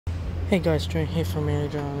Hey guys, Trent here from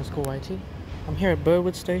Millenium. I'm here at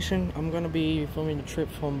Burwood station. I'm going to be filming the trip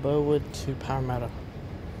from Burwood to Parramatta.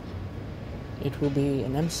 It will be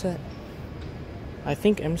an M-set. I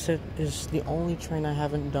think M-set is the only train I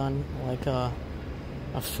haven't done like a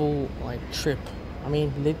full trip. I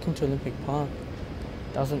mean, Lidcombe to Olympic Park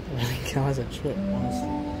doesn't really count as a trip, honestly.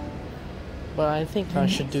 But I think I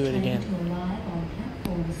should do it again. On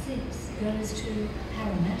platform 6 goes to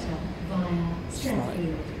Parramatta via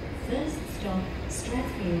Strathfield. First stop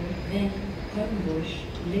Strathfield, then Homebush,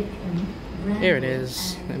 Lidcombe, Granville. Here it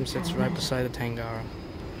is. M-set's right beside the Tangara.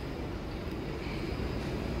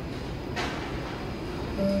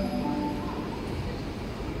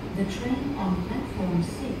 The train on platform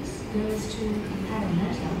 6 goes to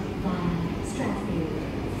Parramatta via Strathfield.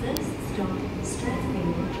 First stop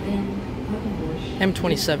Strathfield, then Homebush,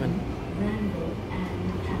 M27. Granville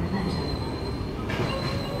and Parramatta.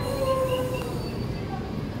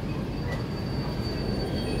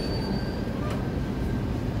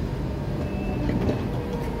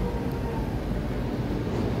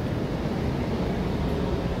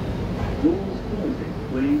 Doors closing,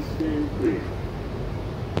 please stand clear.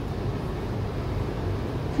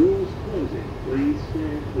 Doors closing, please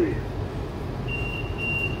stand clear.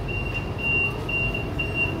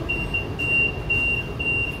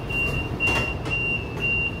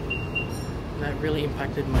 That really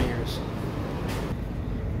impacted my ears.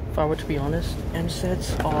 If I were to be honest,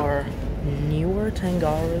 M-sets are newer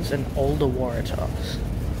Tangaras and older Waratahs.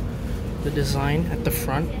 The design at the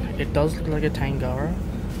front, it does look like a Tangara,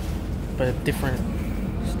 but a different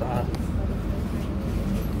style.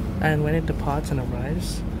 And when it departs and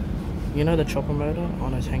arrives, you know the chopper motor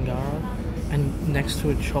on a Tangara, and next to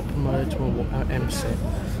a chopper motor to an M-set.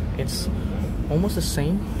 It's almost the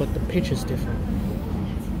same, but the pitch is different.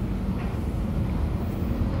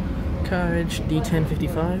 Carriage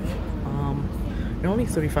D1055. There are only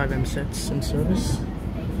 35 M-sets in service.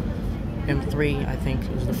 M3, I think,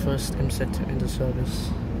 is the first M-set to enter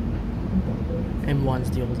service. M1's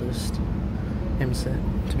the oldest M-set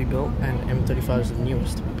to be built, and M35 is the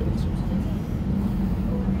newest to be built.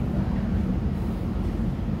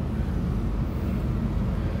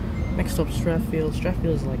 Next stop, Strathfield.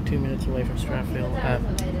 Strathfield is like 2 minutes away from Strathfield.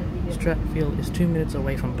 Strathfield is 2 minutes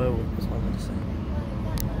away from Burwood, is what I want to say.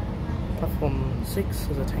 Platform 6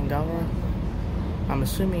 is a Tangara. I'm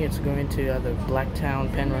assuming it's going to either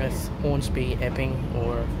Blacktown, Penrith, Hornsby, Epping,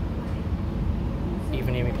 or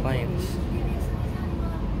even Emu Plains.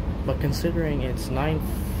 But considering it's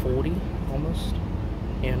 9:40 almost,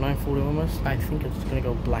 yeah, 9:40 almost, I think it's going to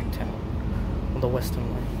go Blacktown on the western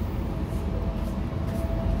line.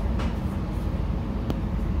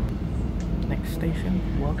 Next station,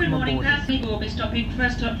 welcome Good morning, aboard. passengers will be stopping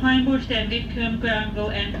first at Homebush, then Lidcombe,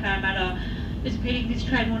 Granville and Parramatta. Repeating, this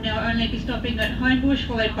train will now only be stopping at Homebush,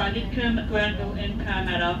 followed by Lidcombe, Granville and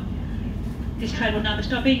Parramatta. This train will now be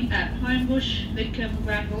stopping at Homebush, Lidcombe,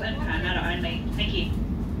 Granville and Parramatta only. Thank you.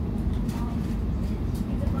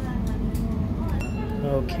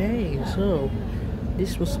 Okay, so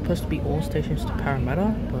this was supposed to be all stations to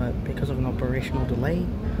Parramatta, but because of an operational delay,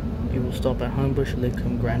 it will stop at Homebush,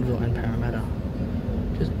 Lidcombe, Granville and Parramatta.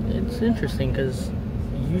 It's interesting because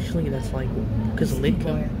usually that's like, because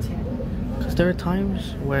Lidcombe, because there are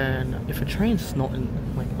times when if a train's not in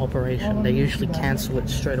operation, they usually cancel it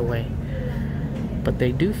straight away. But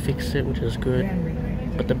they do fix it, which is good.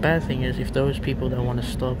 But the bad thing is, if those people that want to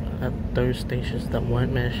stop at those stations that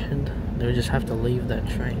weren't mentioned, they would just have to leave that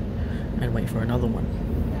train and wait for another one.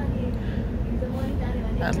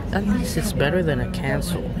 At least it's better than a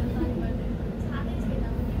cancel.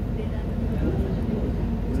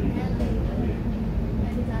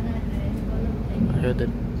 I heard that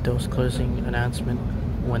there was closing announcement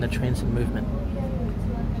when the train's in movement.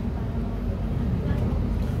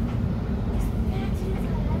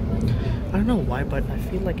 I don't know why, but I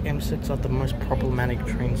feel like M-sets are the most problematic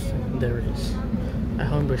trains there is. At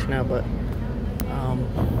Homebush now, but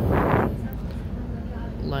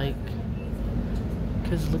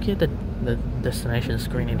because look at the destination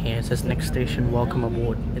screen in here. It says next station, welcome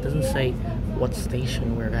aboard. It doesn't say what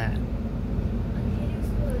station we're at.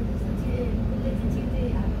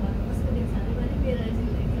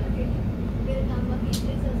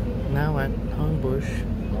 Now at Homebush,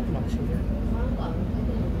 not much here.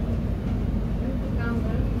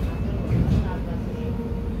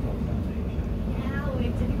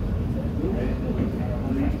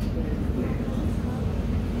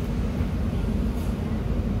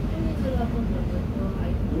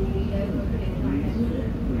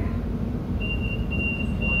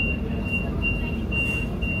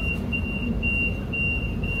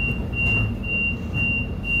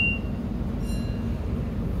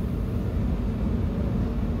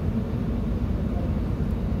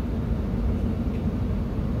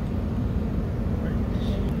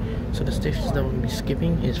 so the stations that we're going to be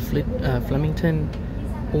skipping is Flemington,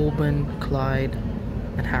 Auburn, Clyde,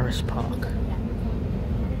 and Harris Park.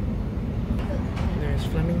 There's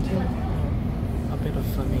Flemington, a bit of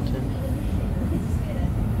Flemington.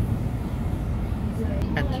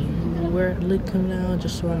 And we're at Lidcombe now,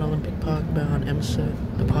 just saw an Olympic Park bound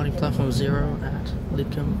M27 departing platform 0 at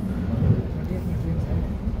Lidcombe.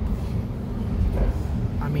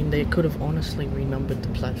 I mean, they could have honestly renumbered the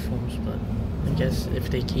platforms, but I guess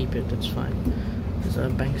if they keep it, that's fine. There's a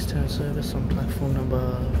Bankstown service on platform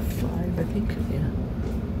number 5, I think. Yeah,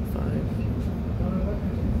 5.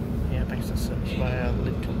 Yeah, Bankstown service via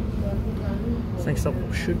Lidcombe. Next up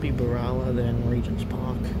should be Burwood, then Regent's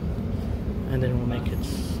Park, and then we'll make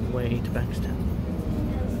its way to Bankstown.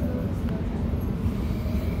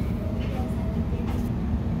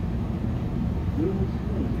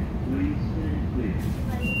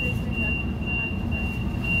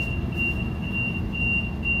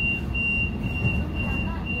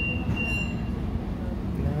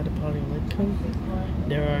 Now departing Lidcombe.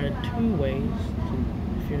 There are 2 ways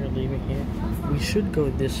if you're leaving here. We should go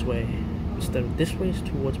this way. Instead of this way is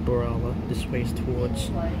towards Burwood, this way is towards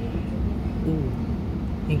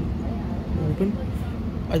Auburn?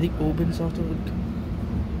 I think Auburn's after Lidcombe.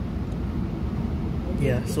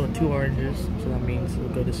 Yeah, so 2 oranges, so that means we'll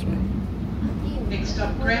go this way. Next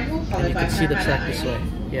stop, Granville, And followed you by can see the Parramatta. track this way.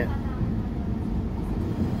 Yeah.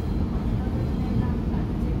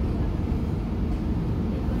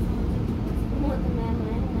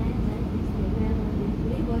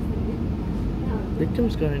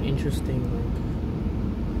 Lidcombe's got an interesting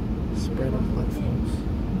spread of platforms.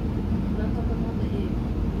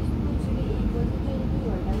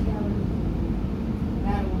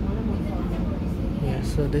 Yeah,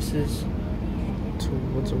 so this is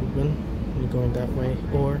towards Auburn. You're going that way,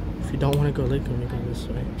 or if you don't want to go Lidcombe, you go this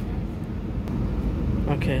way.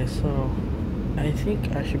 Okay, so I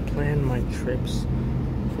think I should plan my trips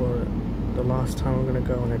for the last time I'm gonna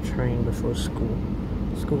go on a train before school.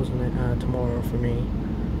 School's tomorrow for me,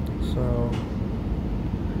 so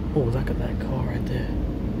oh, look at that car right there.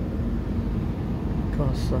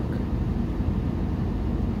 Cars suck.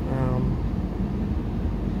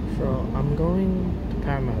 So I'm going to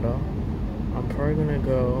Parramatta. I'm probably gonna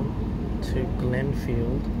go to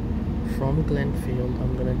Glenfield. From Glenfield,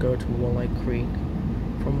 I'm gonna go to Walleye Creek.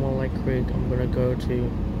 From Walleye Creek, I'm gonna go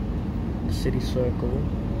to the City Circle.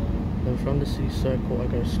 Then from the City Circle, I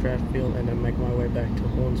go to Strathfield and then make my way back to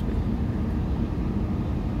Hornsby.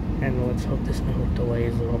 And let's hope there's no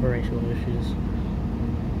delays or operational issues.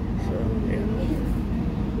 So, yeah.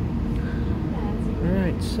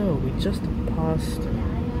 Alright, so we just passed,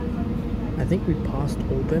 I think we passed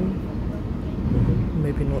Auburn.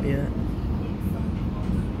 Maybe not yet.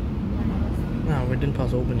 No, we didn't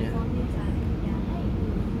pass Auburn yet.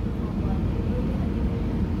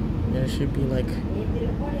 There should be like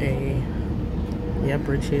a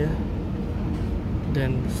bridge here.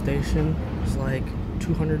 Then the station is like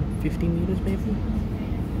 250 meters maybe.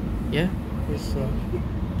 Yeah, it's the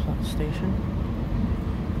plot station.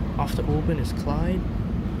 After Auburn is Clyde.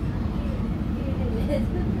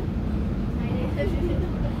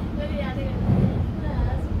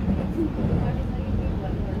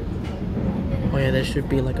 Oh yeah, there should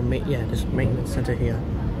be like a there's a maintenance center here.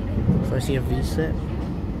 So I see a V set.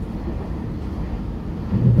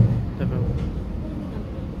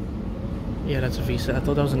 Yeah, that's a V set. I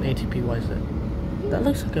thought that was an ATP Y set. That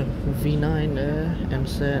looks like a V9 M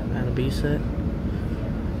set and a B set.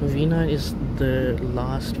 V9 is the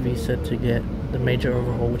last V set to get the major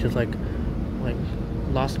overhaul, which is like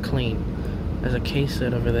last clean. There's a K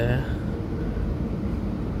set over there,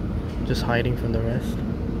 just hiding from the rest.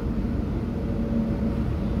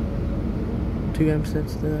 2 M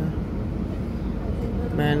sets there.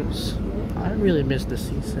 Man, I really miss the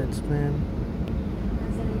C sets, man.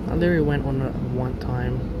 I literally went on one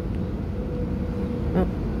time. Oh,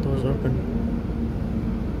 doors open.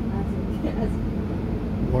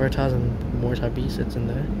 Waratahs and Waratah B sets in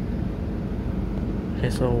there. Okay,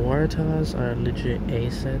 so Waratahs are legit A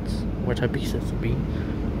sets. Waratah B sets are B.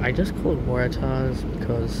 I just call it Waratahs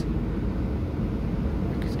because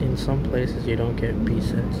in some places you don't get B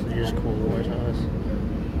sets. You just call Waratahs.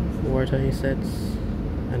 Waratah A sets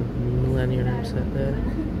and Millenium M set there.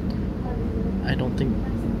 I don't think,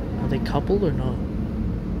 are they coupled or not?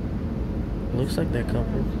 Looks like they're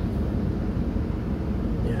coupled.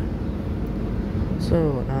 Yeah.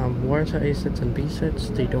 So, Waratah A sets and B sets,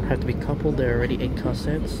 they don't have to be coupled, they're already 8-car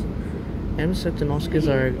sets. M sets and Oscars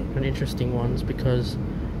are an interesting ones because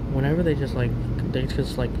whenever it's like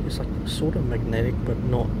sort of magnetic but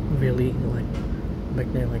not really like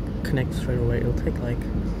magnetic, like connect straight away. It'll take like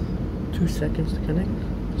 2 seconds to connect,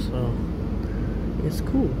 so it's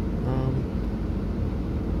cool.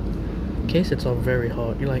 K-sets are very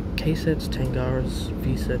hard. You like K-sets, Tangaras,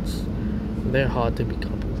 V-sets, they're hard to be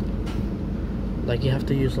coupled. Like you have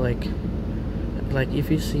to use like if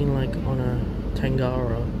you've seen like on a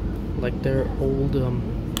Tangara, like their old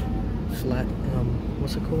flat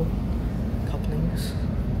what's it called? Couplings.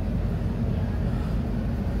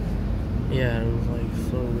 Yeah, it was like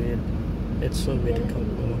so weird. It's so weird to couple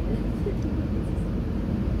them.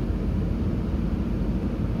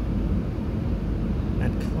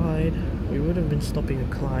 At Clyde, we would have been stopping at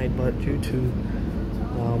Clyde, but due to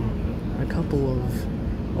a couple of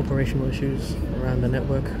operational issues around the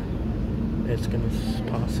network, it's gonna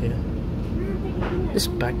pass here. This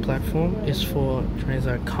back platform is for trains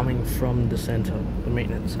that are coming from the center, the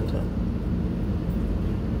maintenance center.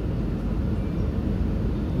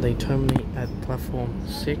 They terminate at platform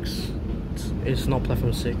 6. It's not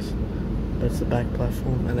platform 6, but it's the back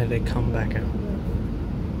platform, and then they come back out.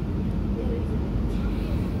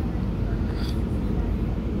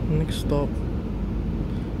 Next stop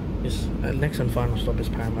is next and final stop is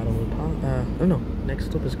Parramatta. Oh no, next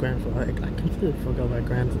stop is Granville. I completely forgot about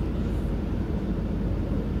Granville.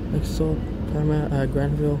 Next stop Parramatta,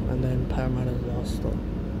 Granville, and then Parramatta's last stop.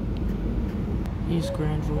 East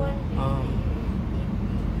Granville.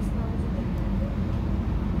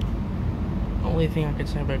 Only thing I can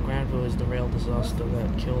say about Granville is the rail disaster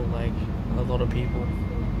that killed like a lot of people.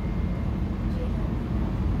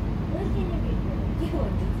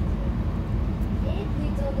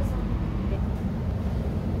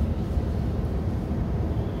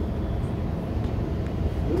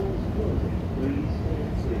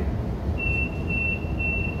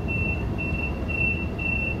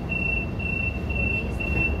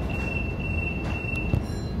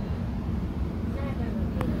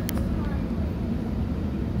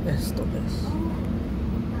 Esto es.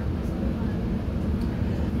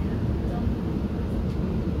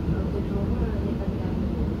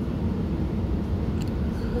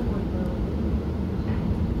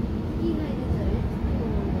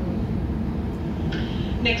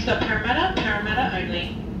 Next up, Parramatta, Parramatta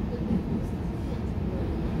only.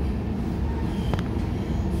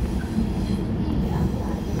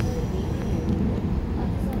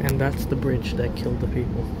 And that's the bridge that killed the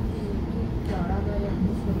people.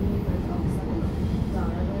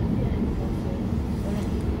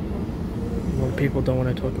 Well, people don't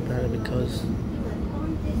want to talk about it because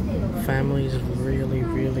families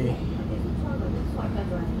really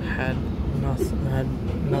had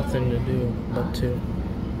nothing to do but to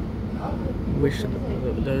wish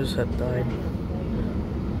that those had died.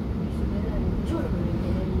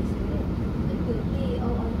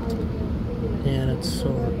 Yeah, that's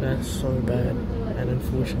so bad and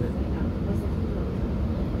unfortunate.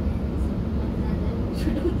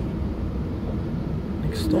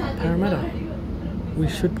 Next stop, Parramatta. We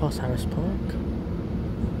should pass Harris Park.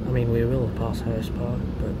 I mean, we will pass Harris Park,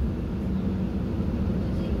 but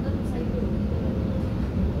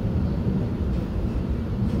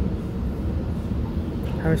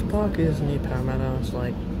Harris Park is near Parramatta. It's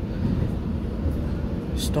like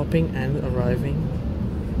stopping and arriving.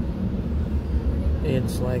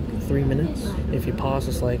 It's like 3 minutes. If you pass,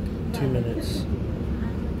 it's like 2 minutes.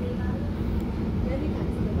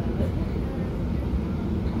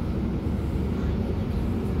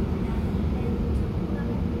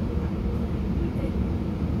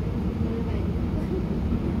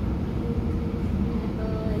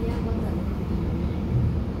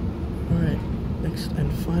 Next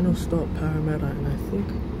and final stop, Parramatta, and I think,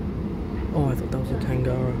 oh, I thought that was a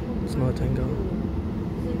Tangara. It's not a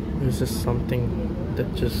Tangara. It was just something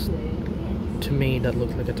that just, to me, that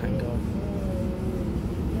looked like a Tangara.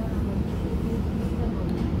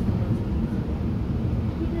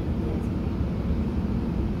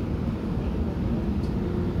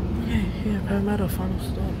 Okay, here, Parramatta, final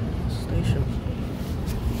stop, station.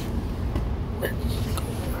 Let's go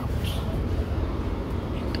out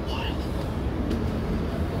in the wild.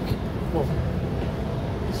 Whoa.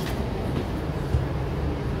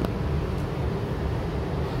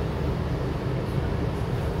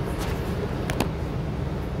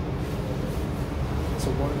 So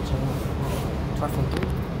what is on platform 3?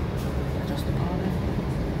 I just departed.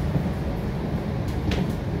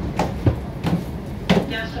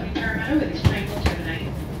 Now stopping Parramatta with this train will terminate.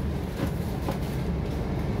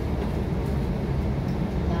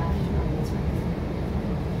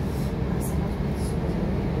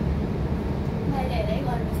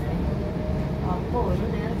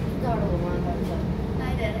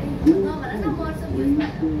 Please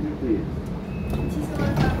stand clear.